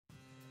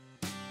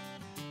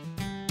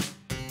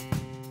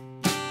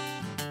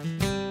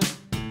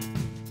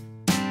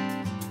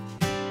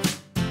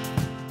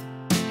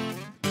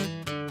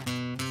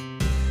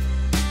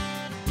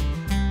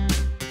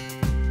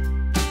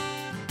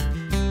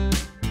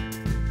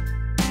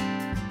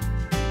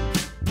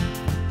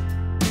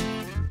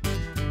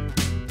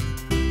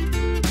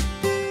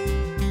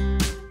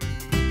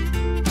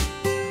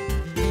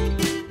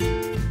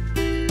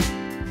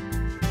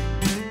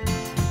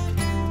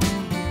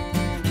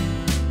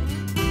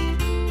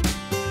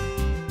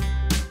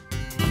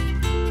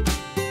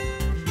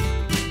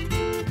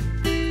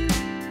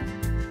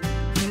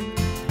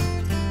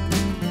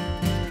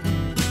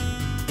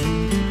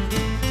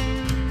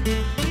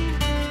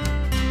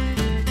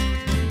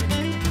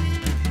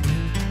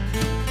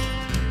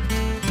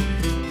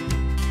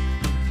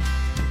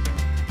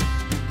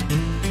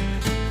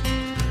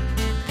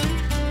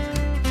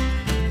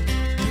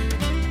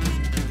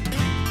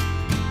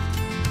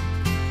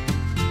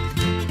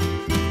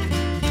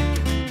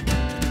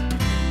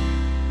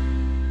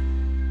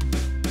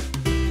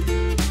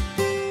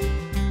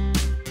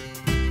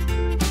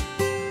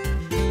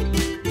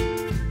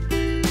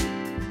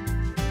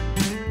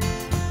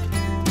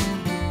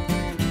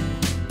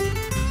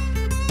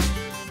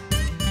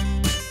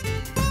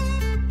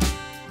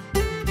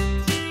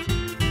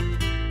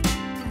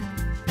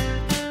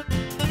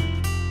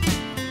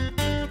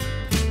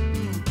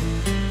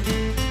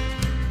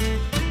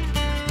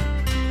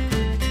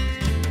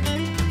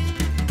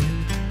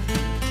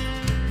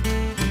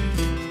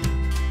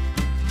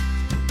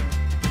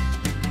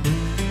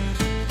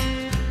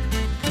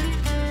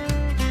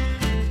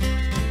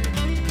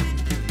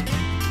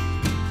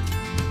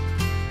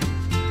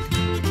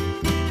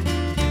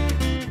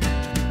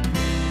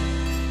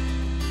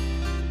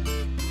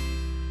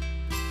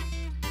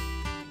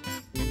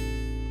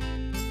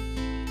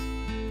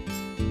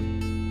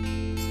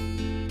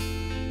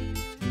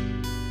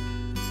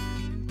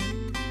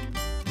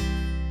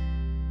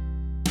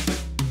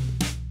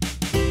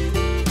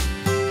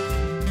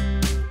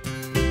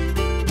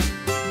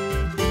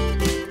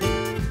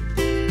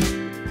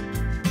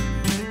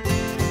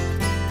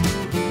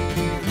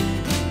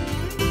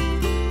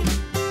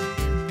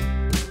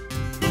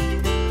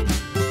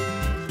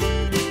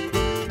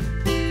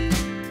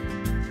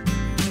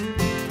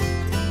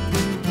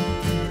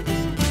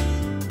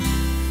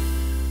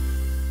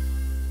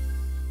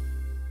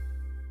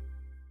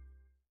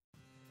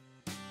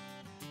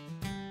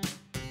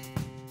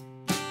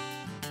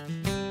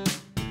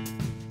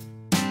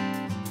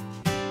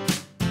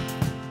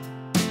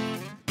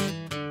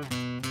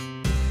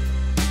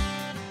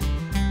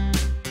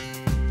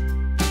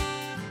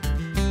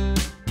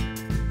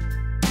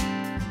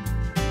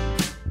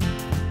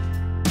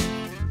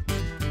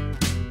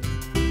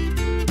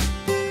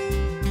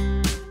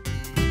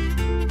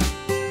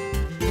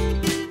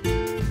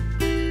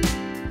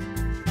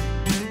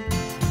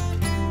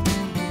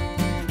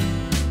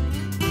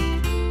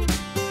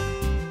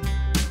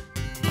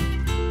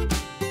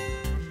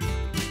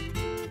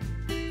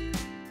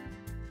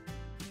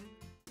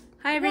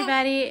Hi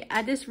everybody,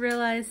 I just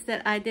realized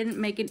that I didn't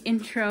make an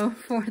intro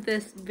for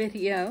this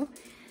video,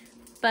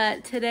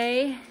 but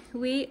today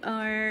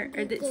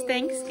it's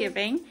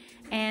Thanksgiving,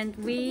 and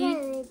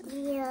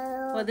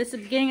well, this is the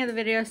beginning of the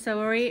video,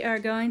 so we are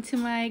going to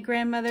my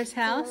grandmother's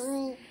house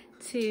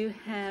to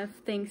have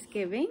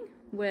Thanksgiving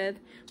with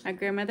my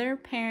grandmother,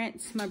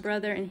 parents, my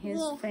brother, and his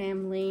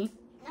family.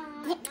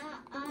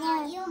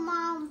 Your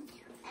mom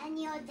and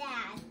your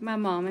dad. My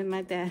mom and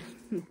my dad.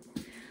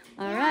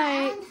 All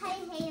right. And Hey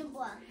Hey and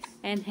Brooks.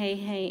 And Hey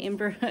Hey and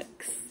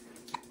Brooks.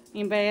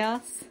 Anybody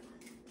else?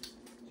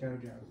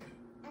 JoJo.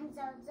 And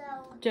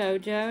Zozo.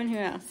 JoJo, and who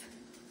else?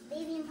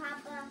 Baby and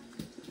Papa.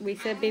 We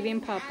said Baby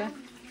and Papa.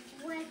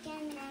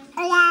 Brecken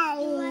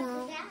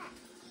and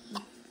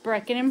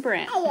Brecken and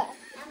Brent.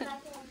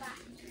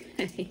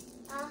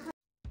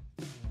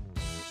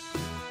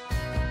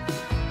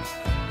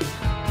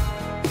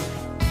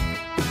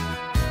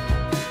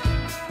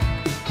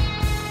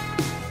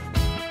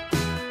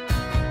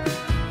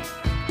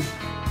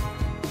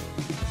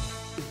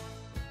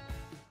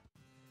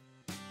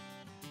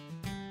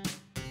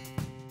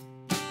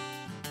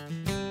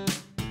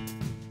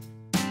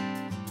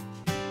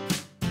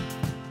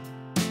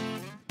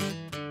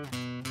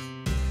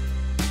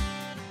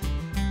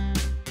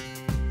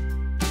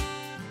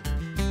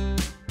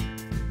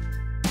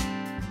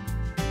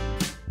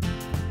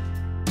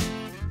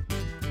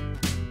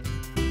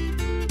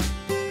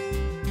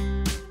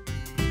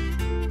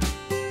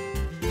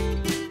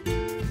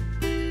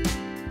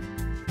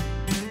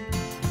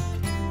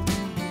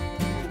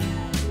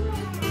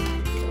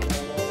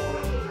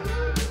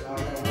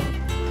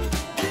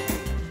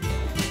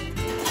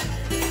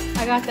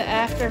 I got the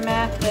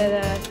aftermath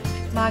at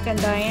Mike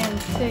and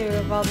Diane's too,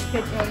 of all the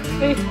kids having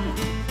food.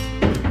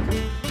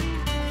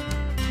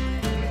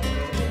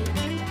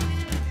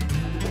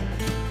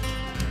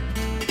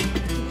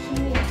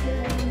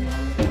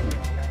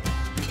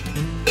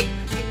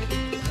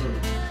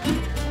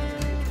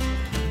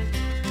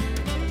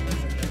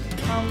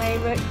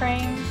 Homemade whipped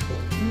cream.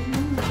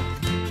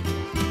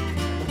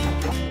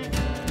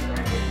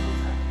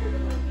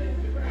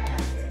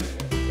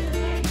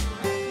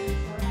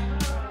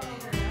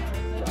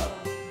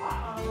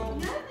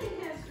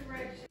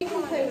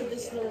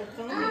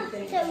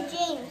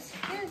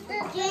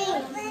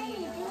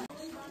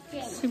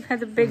 She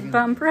has a big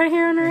bump right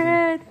here on her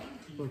head.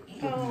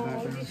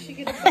 Oh, did she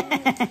get a bump?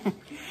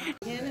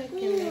 Hannah can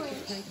make a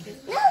pumpkin.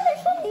 No,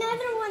 there's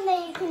another one that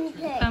you can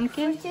pick.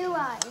 Pumpkin? With 2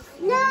 eyes.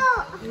 No,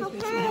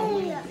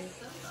 okay.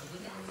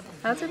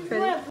 Those are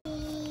pretty.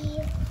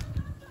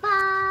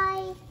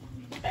 5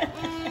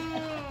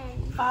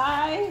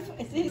 5?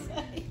 Is he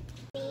saying?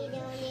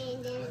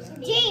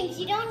 James,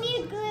 you don't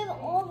need to go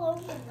all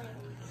over them.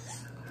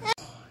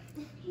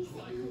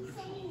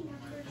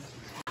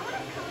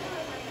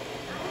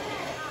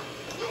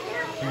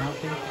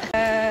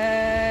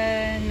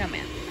 No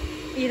ma'am.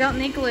 You don't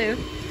need glue.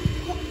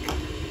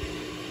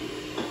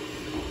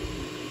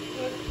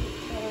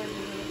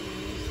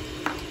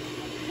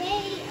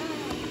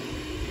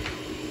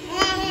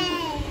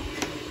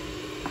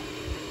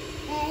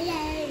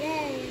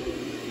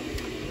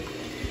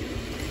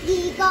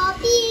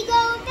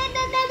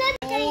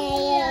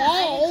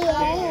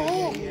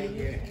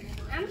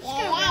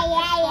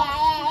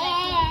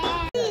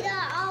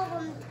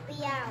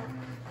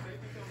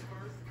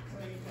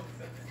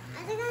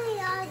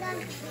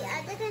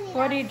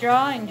 What are you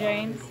drawing,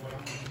 James?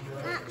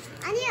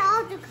 I need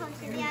all the colors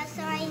to be out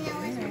so I know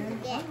what to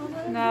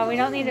get. No, we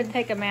don't need to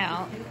take them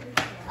out.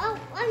 Oh,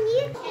 on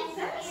you.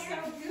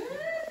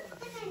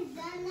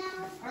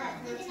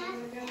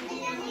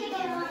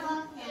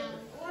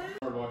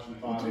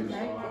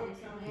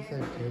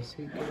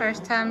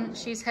 First time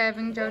she's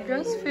having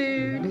JoJo's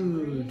food.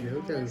 Ooh,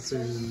 JoJo's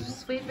food.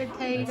 Sweet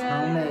potato. It's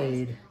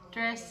homemade.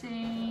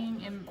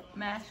 Dressing and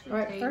mashed potatoes. All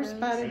right, first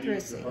bite of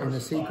dressing. And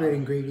the secret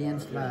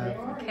ingredients love.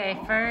 Okay,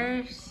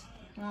 first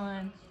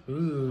one.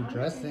 Ooh,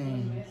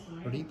 dressing.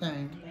 What do you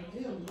think?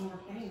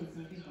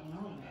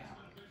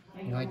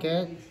 You like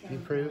it? You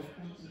approve?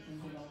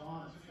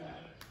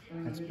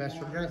 That's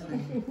special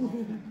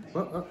dressing.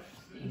 Oh,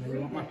 you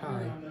want my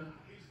pie?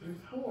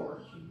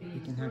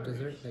 You can have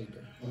dessert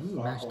later.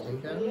 Ooh, mashed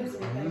potatoes.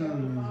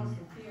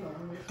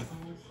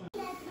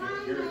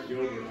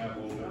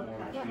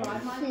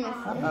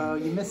 Uh-oh,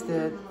 you missed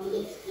it.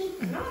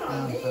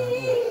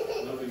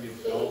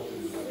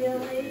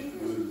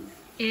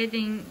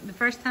 Eating the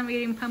first time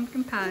eating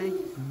pumpkin pie.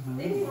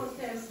 Here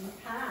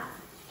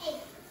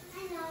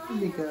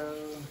you go.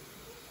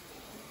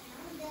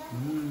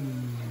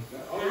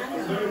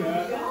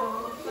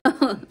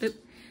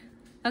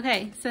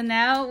 Okay, so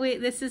now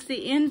this is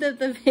the end of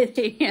the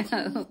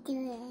video.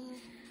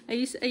 Are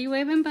you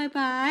waving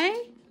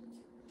bye-bye?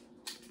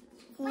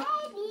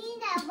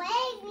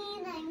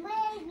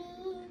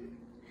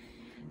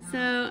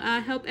 So I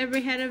hope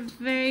everybody had a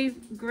very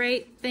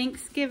great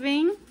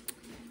Thanksgiving.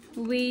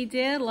 We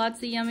did lots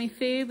of yummy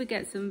food. We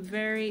got some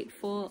very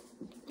full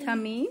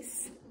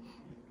tummies.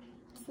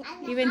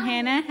 Even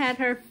Hannah had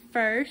her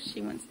first.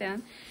 She went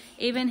down.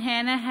 Even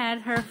Hannah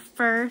had her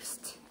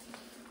first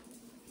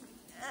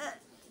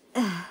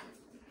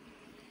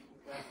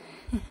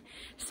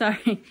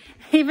Sorry.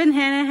 Even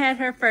Hannah had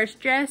her first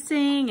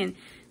dressing and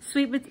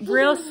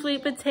real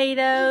sweet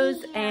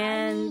potatoes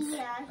and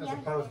As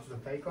opposed to the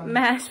fake one?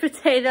 mashed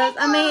potatoes.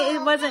 I mean,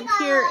 it wasn't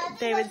pure.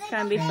 David's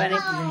trying to be funny.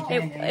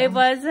 It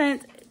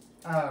wasn't.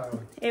 Oh.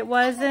 It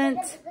wasn't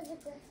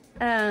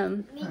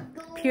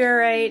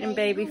pureed and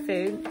baby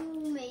food.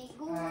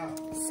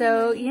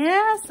 So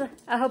yes,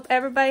 I hope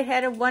everybody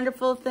had a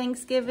wonderful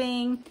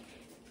Thanksgiving.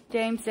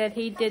 James said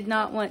he did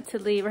not want to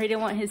leave, or he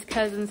didn't want his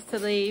cousins to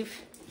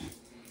leave.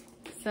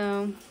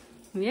 So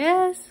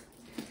yes,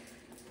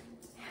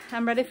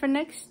 I'm ready for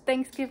next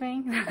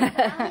Thanksgiving.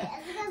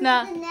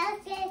 No.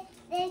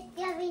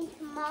 Thanksgiving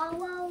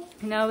tomorrow.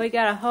 No, we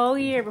got a whole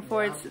year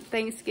before it's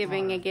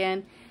Thanksgiving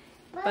again.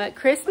 But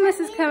Christmas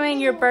is coming.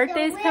 Your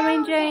birthday's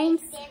coming,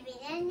 James.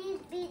 That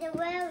needs to be the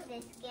real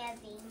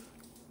Thanksgiving.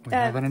 We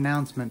have an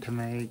announcement to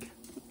make.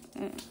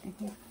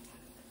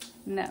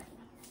 No.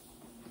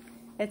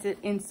 It's an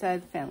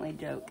inside family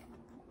joke.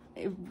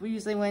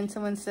 Usually when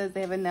someone says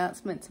they have an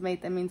announcement to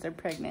make, that means they're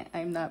pregnant.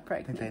 I'm not I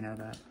pregnant. think they know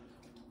that.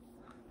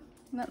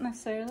 Not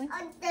necessarily.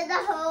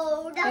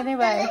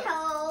 Anyway,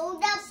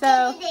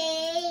 so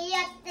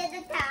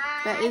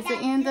that is the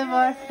end of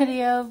our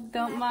video.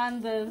 Don't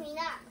mind the,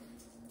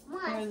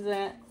 what is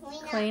that,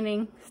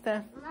 cleaning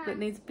stuff that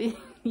needs to be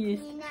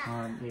used.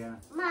 Yeah.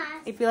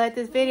 If you like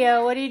this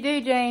video, what do you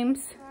do, James?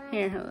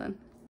 Here, hold on.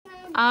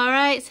 All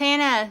right,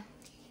 Santa.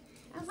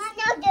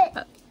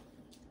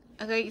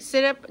 Okay,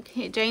 sit up.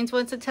 James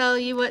wants to tell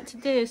you what to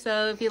do.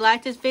 So if you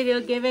like this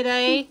video, give it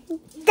a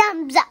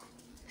thumbs up.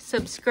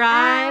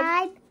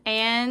 Subscribe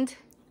and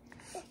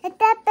hit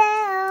that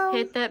bell.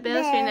 Hit that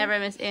bell so you never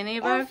miss any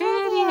of our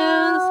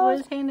videos. What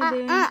is Hannah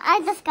doing?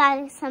 I just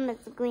got some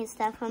of the green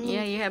stuff from you.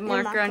 Yeah, you have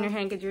marker on your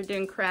hand because you're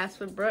doing crafts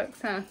with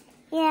Brooks, huh?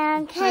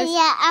 Yeah,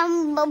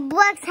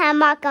 Brooks had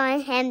marker on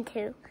him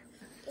too.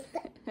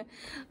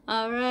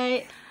 All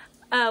right.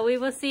 We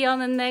will see you on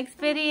the next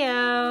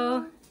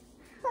video.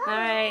 All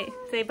right.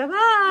 Say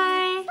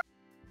bye-bye.